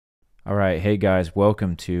All right. Hey, guys.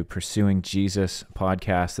 Welcome to Pursuing Jesus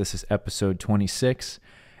podcast. This is episode 26,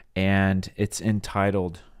 and it's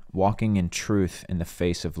entitled Walking in Truth in the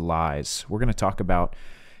Face of Lies. We're going to talk about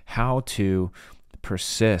how to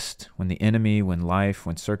persist when the enemy, when life,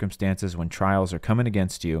 when circumstances, when trials are coming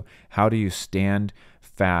against you. How do you stand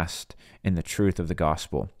fast in the truth of the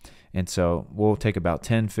gospel? And so we'll take about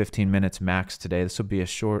 10, 15 minutes max today. This will be a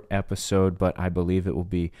short episode, but I believe it will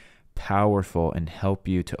be powerful and help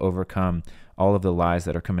you to overcome all of the lies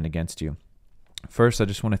that are coming against you. First, I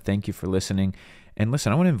just want to thank you for listening. And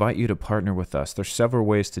listen, I want to invite you to partner with us. There's several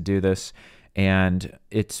ways to do this, and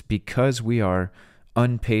it's because we are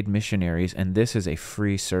unpaid missionaries, and this is a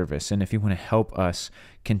free service. And if you want to help us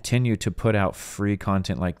continue to put out free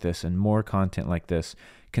content like this and more content like this,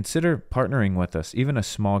 consider partnering with us. Even a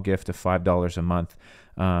small gift of $5 a month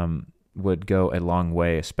would go a long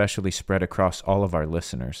way, especially spread across all of our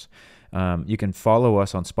listeners. You can follow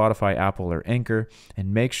us on Spotify, Apple, or Anchor,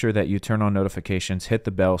 and make sure that you turn on notifications, hit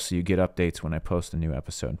the bell so you get updates when I post a new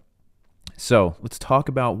episode. So let's talk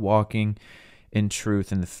about walking in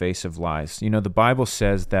truth in the face of lies. You know, the Bible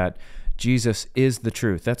says that Jesus is the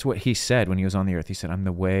truth. That's what he said when he was on the earth. He said, I'm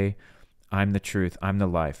the way, I'm the truth, I'm the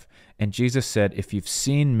life. And Jesus said, if you've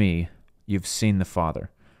seen me, you've seen the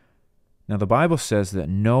Father. Now, the Bible says that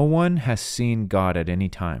no one has seen God at any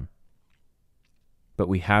time, but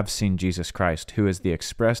we have seen Jesus Christ, who is the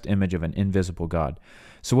expressed image of an invisible God.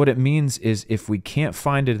 So what it means is if we can't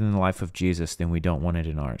find it in the life of Jesus, then we don't want it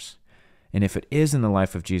in ours. And if it is in the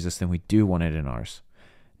life of Jesus, then we do want it in ours.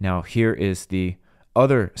 Now, here is the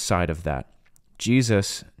other side of that.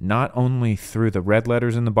 Jesus, not only through the red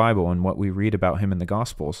letters in the Bible and what we read about him in the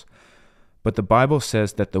Gospels, but the Bible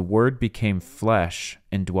says that the Word became flesh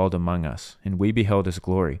and dwelled among us, and we beheld his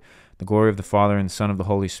glory, the glory of the Father and the Son of the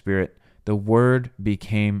Holy Spirit. The Word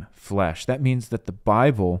became flesh. That means that the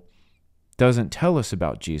Bible doesn't tell us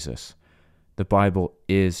about Jesus. The Bible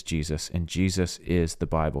is Jesus, and Jesus is the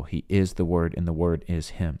Bible. He is the Word, and the Word is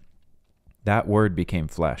him. That Word became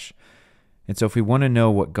flesh. And so if we want to know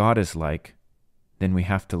what God is like, then we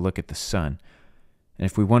have to look at the Son. And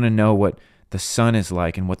if we want to know what the Son is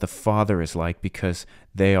like and what the Father is like, because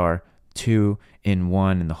they are two in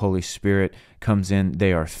one and the Holy Spirit comes in,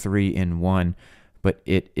 they are three in one, but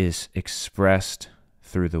it is expressed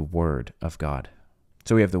through the Word of God.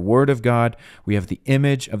 So we have the Word of God, we have the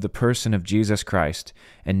image of the person of Jesus Christ,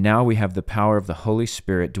 and now we have the power of the Holy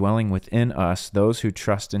Spirit dwelling within us, those who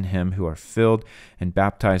trust in him, who are filled and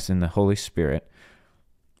baptized in the Holy Spirit,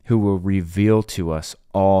 who will reveal to us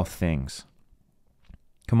all things.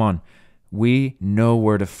 Come on. We know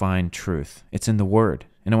where to find truth. It's in the Word.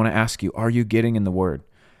 And I want to ask you, are you getting in the Word?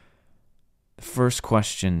 The first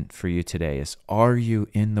question for you today is, are you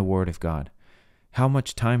in the Word of God? How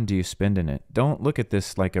much time do you spend in it? Don't look at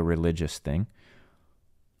this like a religious thing.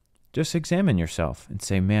 Just examine yourself and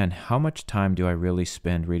say, man, how much time do I really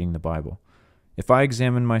spend reading the Bible? If I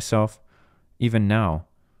examine myself, even now,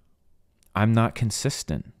 I'm not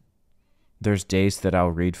consistent. There's days that I'll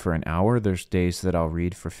read for an hour. There's days that I'll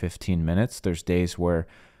read for 15 minutes. There's days where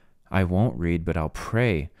I won't read, but I'll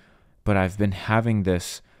pray. But I've been having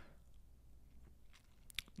this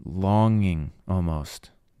longing almost,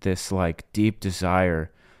 this like deep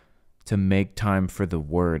desire to make time for the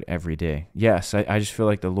Word every day. Yes, I just feel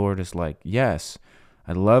like the Lord is like, yes,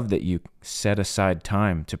 I love that you set aside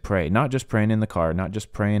time to pray. Not just praying in the car, not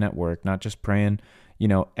just praying at work, not just praying,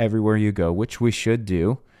 everywhere you go, which we should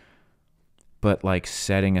do, but like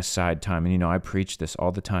setting aside time. And I preach this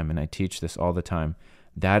all the time and I teach this all the time.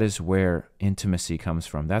 That is where intimacy comes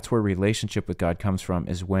from. That's where relationship with God comes from,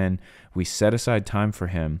 is when we set aside time for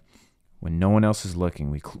him, when no one else is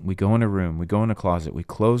looking. We go in a room, we go in a closet, we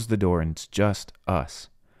close the door, and it's just us.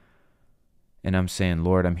 And I'm saying,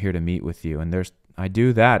 Lord, I'm here to meet with you. And I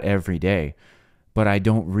do that every day, but I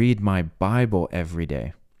don't read my Bible every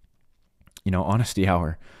day. Honesty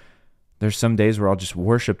hour. There's some days where I'll just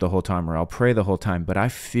worship the whole time or I'll pray the whole time, but I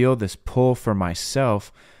feel this pull for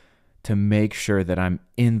myself to make sure that I'm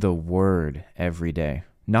in the Word every day.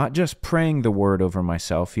 Not just praying the Word over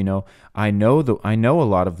myself. I know a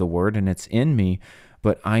lot of the Word and it's in me,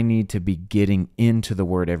 but I need to be getting into the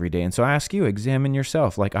Word every day. And so I ask you, examine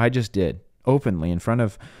yourself like I just did, openly in front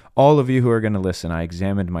of all of you who are going to listen. I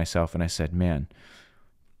examined myself and I said, man,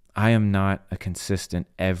 I am not a consistent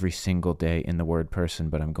every single day in the Word person,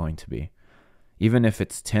 but I'm going to be. Even if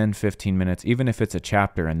it's 10, 15 minutes, even if it's a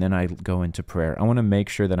chapter, and then I go into prayer, I want to make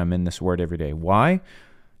sure that I'm in this Word every day. Why?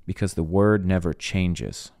 Because the Word never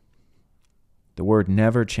changes. The Word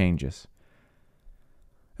never changes.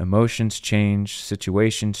 Emotions change,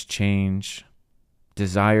 situations change,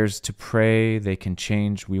 desires to pray, they can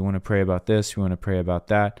change. We want to pray about this, we want to pray about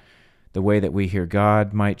that. The way that we hear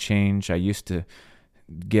God might change. I used to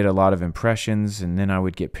get a lot of impressions, and then I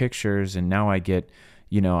would get pictures, and now I get,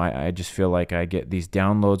 I just feel like I get these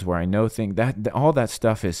downloads where I know things. All that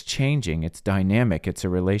stuff is changing. It's dynamic. It's a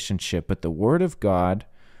relationship. But the Word of God,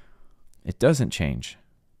 it doesn't change.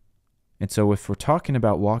 And so if we're talking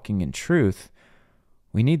about walking in truth,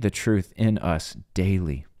 we need the truth in us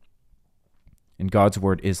daily. And God's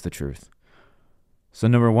Word is the truth. So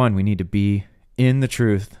number one, we need to be in the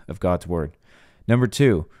truth of God's Word. Number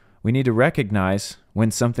two, we need to recognize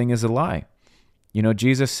when something is a lie.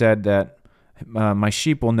 Jesus said that my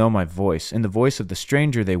sheep will know my voice, and the voice of the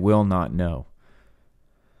stranger they will not know.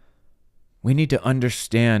 We need to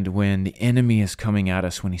understand when the enemy is coming at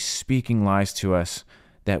us, when he's speaking lies to us,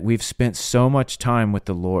 that we've spent so much time with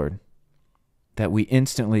the Lord that we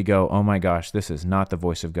instantly go, oh my gosh, this is not the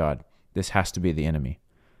voice of God. This has to be the enemy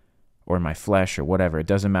or my flesh or whatever. It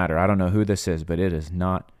doesn't matter. I don't know who this is, but it is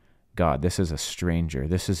not God. This is a stranger.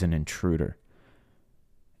 This is an intruder.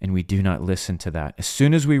 And we do not listen to that. As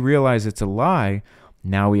soon as we realize it's a lie,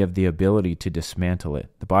 now we have the ability to dismantle it.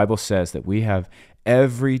 The Bible says that we have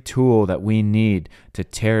every tool that we need to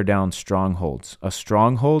tear down strongholds. A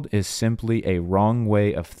stronghold is simply a wrong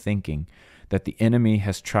way of thinking that the enemy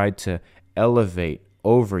has tried to elevate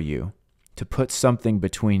over you, to put something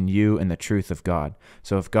between you and the truth of God.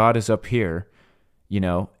 So if God is up here,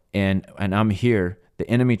 and I'm here, the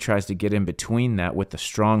enemy tries to get in between that with the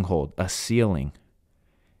stronghold, a ceiling.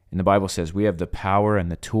 And the Bible says we have the power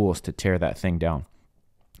and the tools to tear that thing down.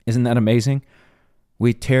 Isn't that amazing?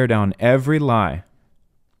 We tear down every lie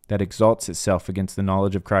that exalts itself against the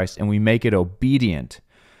knowledge of Christ, and we make it obedient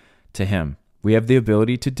to Him. We have the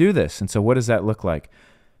ability to do this. And so what does that look like?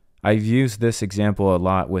 I've used this example a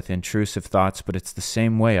lot with intrusive thoughts, but it's the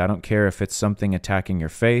same way. I don't care if it's something attacking your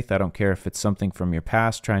faith. I don't care if it's something from your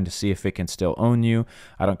past trying to see if it can still own you.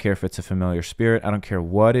 I don't care if it's a familiar spirit. I don't care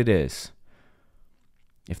what it is.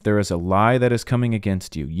 If there is a lie that is coming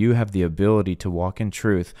against you, you have the ability to walk in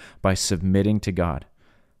truth by submitting to God.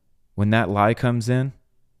 When that lie comes in,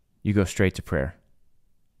 you go straight to prayer.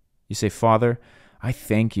 You say, Father, I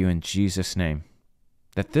thank you in Jesus' name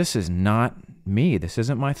that this is not me. This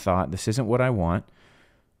isn't my thought. This isn't what I want.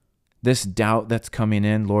 This doubt that's coming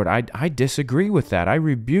in, Lord, I disagree with that. I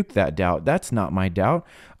rebuke that doubt. That's not my doubt.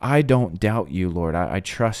 I don't doubt you, Lord. I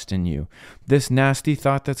trust in you. This nasty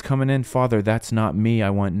thought that's coming in, Father, that's not me. I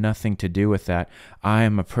want nothing to do with that. I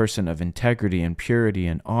am a person of integrity and purity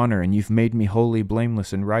and honor, and you've made me holy,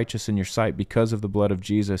 blameless, and righteous in your sight because of the blood of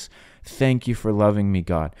Jesus. Thank you for loving me,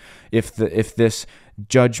 God. If this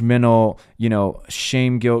judgmental,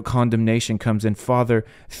 shame, guilt, condemnation comes in, Father,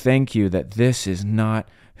 thank you that this is not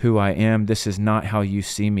who I am. This is not how you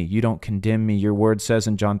see me. You don't condemn me. Your word says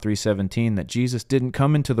in John 3:17 that Jesus didn't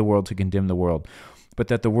come into the world to condemn the world, but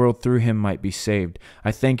that the world through him might be saved.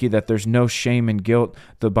 I thank you that there's no shame and guilt.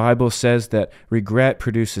 The Bible says that regret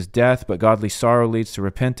produces death, but godly sorrow leads to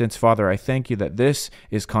repentance. Father, I thank you that this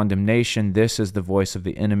is condemnation. This is the voice of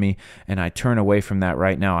the enemy, and I turn away from that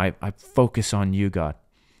right now. I focus on you, God.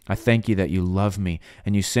 I thank you that you love me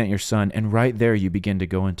and you sent your Son, and right there you begin to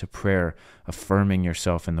go into prayer, affirming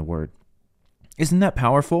yourself in the Word. Isn't that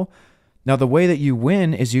powerful? Now, the way that you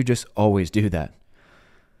win is you just always do that.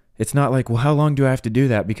 It's not like, well, how long do I have to do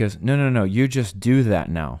that? Because no, you just do that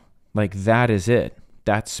now. Like, that is it.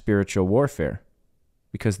 That's spiritual warfare,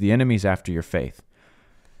 because the enemy's after your faith.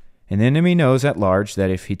 And the enemy knows at large that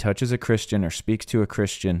if he touches a Christian or speaks to a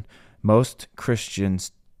Christian, most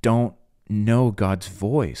Christians don't know God's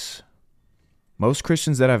voice. Most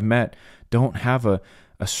Christians that I've met don't have a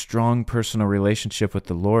strong personal relationship with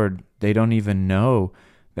the Lord. They don't even know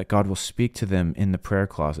that God will speak to them in the prayer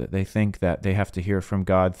closet. They think that they have to hear from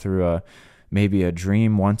God through maybe a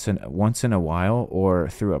dream once in a while, or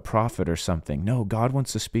through a prophet or something. No, God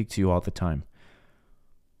wants to speak to you all the time.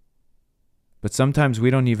 But sometimes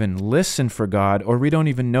we don't even listen for God, or we don't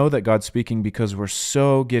even know that God's speaking because we're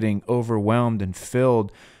so getting overwhelmed and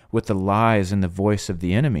filled with the lies and the voice of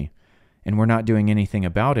the enemy, and we're not doing anything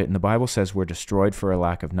about it. And the Bible says we're destroyed for a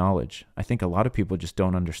lack of knowledge. I think a lot of people just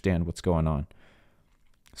don't understand what's going on.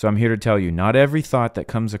 So I'm here to tell you, not every thought that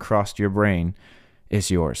comes across your brain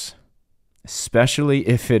is yours, especially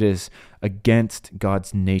if it is against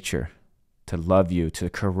God's nature to love you, to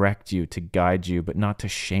correct you, to guide you, but not to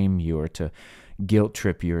shame you or to guilt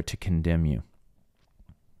trip you or to condemn you.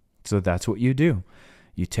 So that's what you do.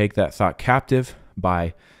 You take that thought captive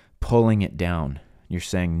by pulling it down. You're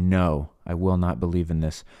saying, no, I will not believe in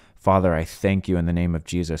this. Father, I thank you in the name of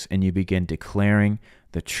Jesus. And you begin declaring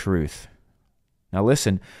the truth. Now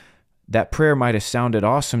listen, that prayer might have sounded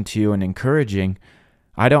awesome to you and encouraging.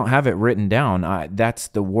 I don't have it written down. That's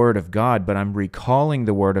the Word of God, but I'm recalling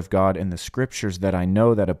the Word of God and the scriptures that I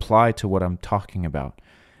know that apply to what I'm talking about.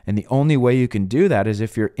 And the only way you can do that is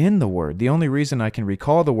if you're in the Word. The only reason I can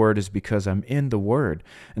recall the Word is because I'm in the Word.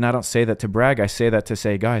 And I don't say that to brag. I say that to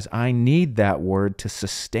say, guys, I need that Word to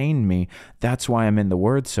sustain me. That's why I'm in the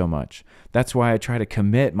Word so much. That's why I try to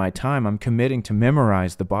commit my time. I'm committing to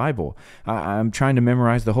memorize the Bible. I'm trying to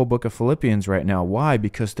memorize the whole book of Philippians right now. Why?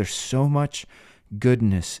 Because there's so much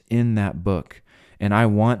goodness in that book. And I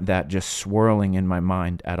want that just swirling in my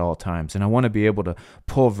mind at all times. And I want to be able to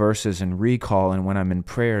pull verses and recall. And when I'm in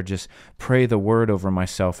prayer, just pray the word over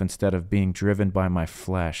myself instead of being driven by my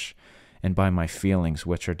flesh and by my feelings,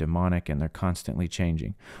 which are demonic and they're constantly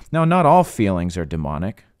changing. Now, not all feelings are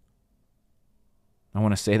demonic. I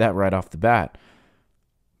want to say that right off the bat.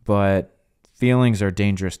 But feelings are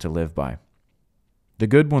dangerous to live by. The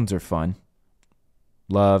good ones are fun.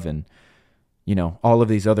 Love and all of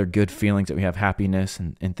these other good feelings that we have, happiness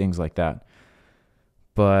and things like that.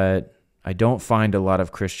 But I don't find a lot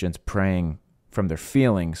of Christians praying from their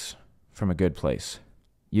feelings from a good place.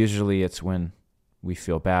 Usually it's when we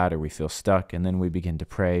feel bad or we feel stuck, and then we begin to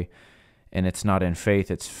pray, and it's not in faith,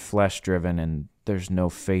 it's flesh-driven, and there's no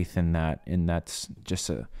faith in that, and that's just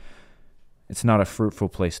it's not a fruitful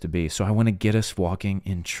place to be. So I want to get us walking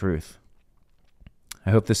in truth.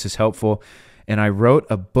 I hope this is helpful. And I wrote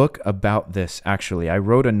a book about this, actually. I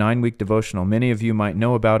wrote a 9-week devotional. Many of you might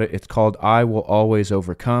know about it. It's called I Will Always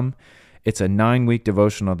Overcome. It's a 9-week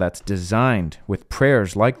devotional that's designed with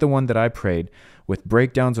prayers like the one that I prayed, with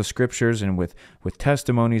breakdowns of scriptures and with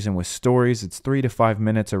testimonies and with stories. It's 3 to 5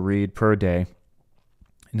 minutes a read per day.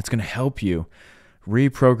 And it's going to help you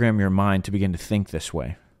reprogram your mind to begin to think this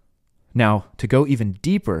way. Now, to go even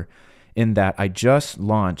deeper in that, I just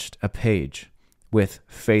launched a page with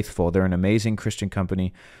Faithful. They're an amazing Christian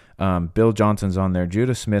company. Bill Johnson's on there.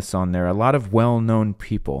 Judah Smith's on there. A lot of well-known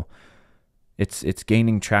people. It's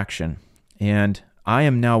gaining traction. And I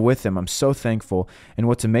am now with them. I'm so thankful. And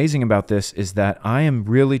what's amazing about this is that I am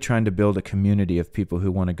really trying to build a community of people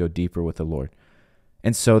who want to go deeper with the Lord.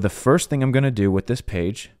 And so the first thing I'm going to do with this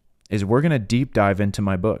page is we're going to deep dive into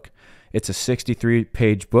my book. It's a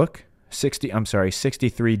 63-page book,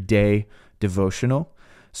 63-day devotional.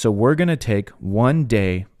 So we're going to take 1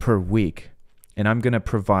 day per week, and I'm going to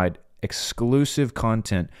provide exclusive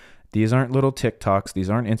content. These aren't little TikToks. These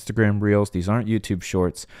aren't Instagram Reels. These aren't YouTube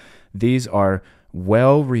Shorts. These are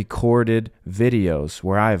well-recorded videos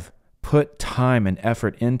where I've put time and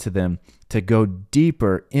effort into them to go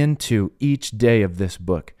deeper into each day of this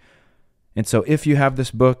book. And so if you have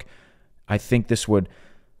this book, I think this would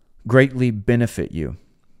greatly benefit you,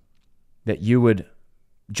 that you would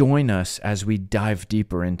join us as we dive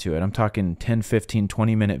deeper into it. I'm talking 10, 15,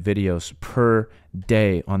 20-minute videos per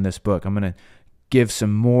day on this book. I'm going to give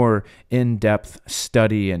some more in-depth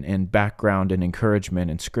study and background and encouragement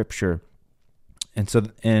and scripture.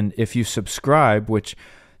 And if you subscribe, which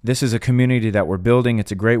this is a community that we're building,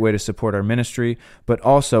 it's a great way to support our ministry, but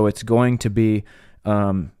also it's going to be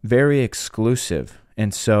very exclusive.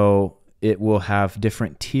 And so it will have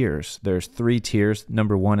different tiers. There's 3 tiers.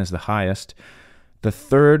 Number 1 is the highest. The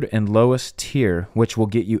third and lowest tier, which will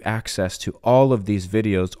get you access to all of these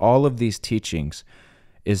videos, all of these teachings,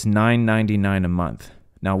 is $9.99 a month.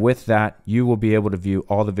 Now with that, you will be able to view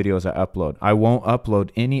all the videos I upload. I won't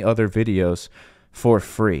upload any other videos for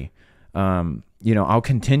free. I'll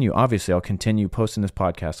continue posting this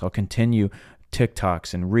podcast. I'll continue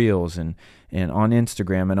TikToks and Reels and on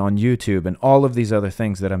Instagram and on YouTube and all of these other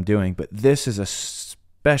things that I'm doing. But this is a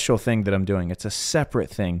special thing that I'm doing. It's a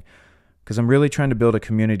separate thing, because I'm really trying to build a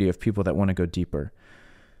community of people that want to go deeper.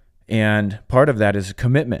 And part of that is a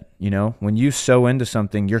commitment. When you sow into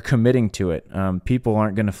something, you're committing to it. People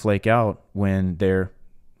aren't going to flake out when they're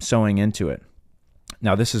sowing into it.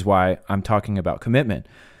 Now, this is why I'm talking about commitment,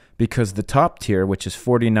 because the top tier, which is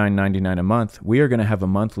 $49.99 a month, we are going to have a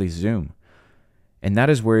monthly Zoom. And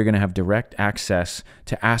that is where you're going to have direct access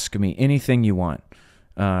to ask me anything you want.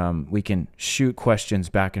 We can shoot questions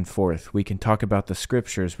back and forth. We can talk about the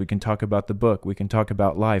scriptures. We can talk about the book. We can talk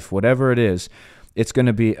about life, whatever it is. It's going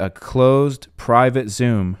to be a closed, private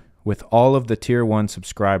Zoom with all of the tier 1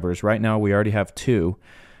 subscribers. Right now, we already have 2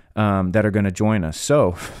 that are going to join us.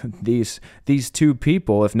 So these 2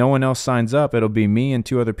 people, if no one else signs up, it'll be me and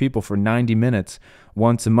 2 other people for 90 minutes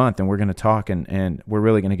once a month. And we're going to talk and we're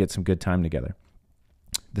really going to get some good time together.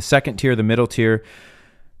 The second tier, the middle tier,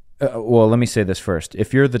 let me say this first.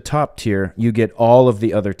 If you're the top tier, you get all of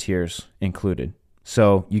the other tiers included.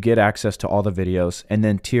 So you get access to all the videos. And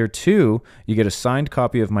then tier 2, you get a signed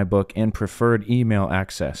copy of my book and preferred email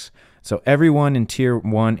access. So everyone in tier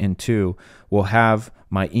 1 and 2 will have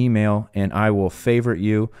my email, and I will favorite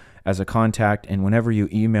you as a contact. And whenever you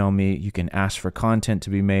email me, you can ask for content to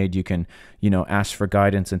be made. You can, ask for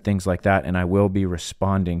guidance and things like that. And I will be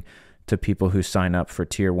responding to people who sign up for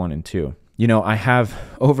tier 1 and 2. I have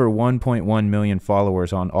over 1.1 million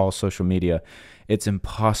followers on all social media. It's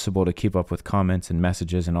impossible to keep up with comments and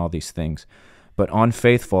messages and all these things. But on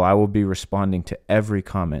Faithful, I will be responding to every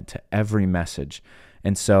comment, to every message.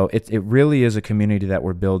 And so it really is a community that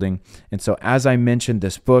we're building. And so as I mentioned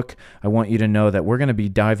this book, I want you to know that we're going to be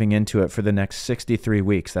diving into it for the next 63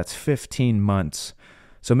 weeks. That's 15 months.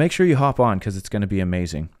 So make sure you hop on because it's going to be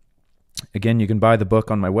amazing. Again, you can buy the book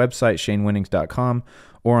on my website, ShaneWinnings.com,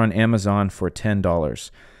 or on Amazon for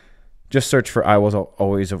 $10. Just search for I Will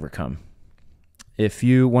Always Overcome. If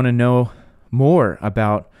you want to know more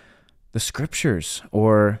about the scriptures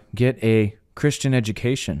or get a Christian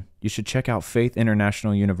education, you should check out Faith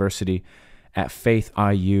International University at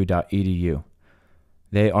faithiu.edu.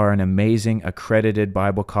 They are an amazing accredited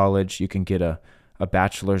Bible college. You can get a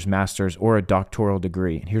bachelor's, master's, or a doctoral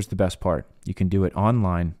degree. And here's the best part. You can do it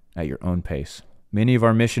online at your own pace. Many of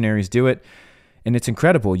our missionaries do it, and it's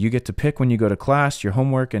incredible. You get to pick when you go to class. Your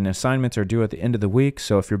homework and assignments are due at the end of the week.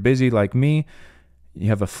 So if you're busy like me, you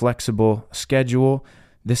have a flexible schedule,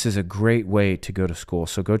 this is a great way to go to school.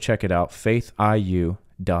 So go check it out,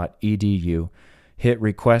 faithiu.edu. Hit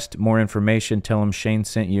request more information. Tell them Shane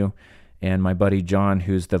sent you. And my buddy John,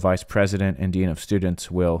 who's the vice president and dean of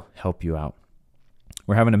students, will help you out.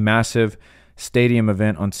 We're having a massive stadium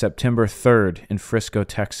event on September 3rd in Frisco,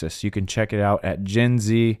 Texas. You can check it out at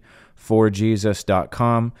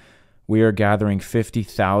genz4jesus.com. We are gathering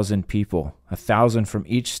 50,000 people, 1,000 from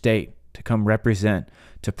each state, to come represent,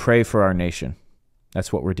 to pray for our nation.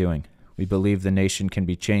 That's what we're doing. We believe the nation can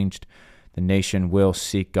be changed. The nation will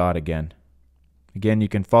seek God again. Again, you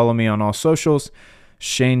can follow me on all socials,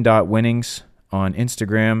 Shane.Winnings on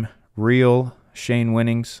Instagram, Real Shane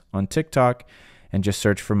Winnings on TikTok, and just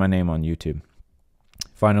search for my name on YouTube.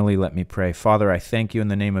 Finally, let me pray. Father, I thank you in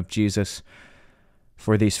the name of Jesus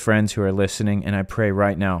for these friends who are listening, and I pray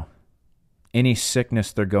right now, any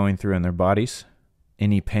sickness they're going through in their bodies,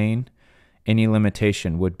 any pain, any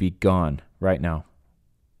limitation would be gone right now.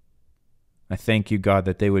 I thank you, God,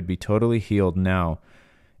 that they would be totally healed now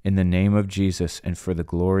in the name of Jesus and for the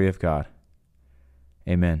glory of God.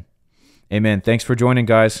 Amen. Amen. Thanks for joining,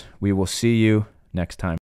 guys. We will see you next time.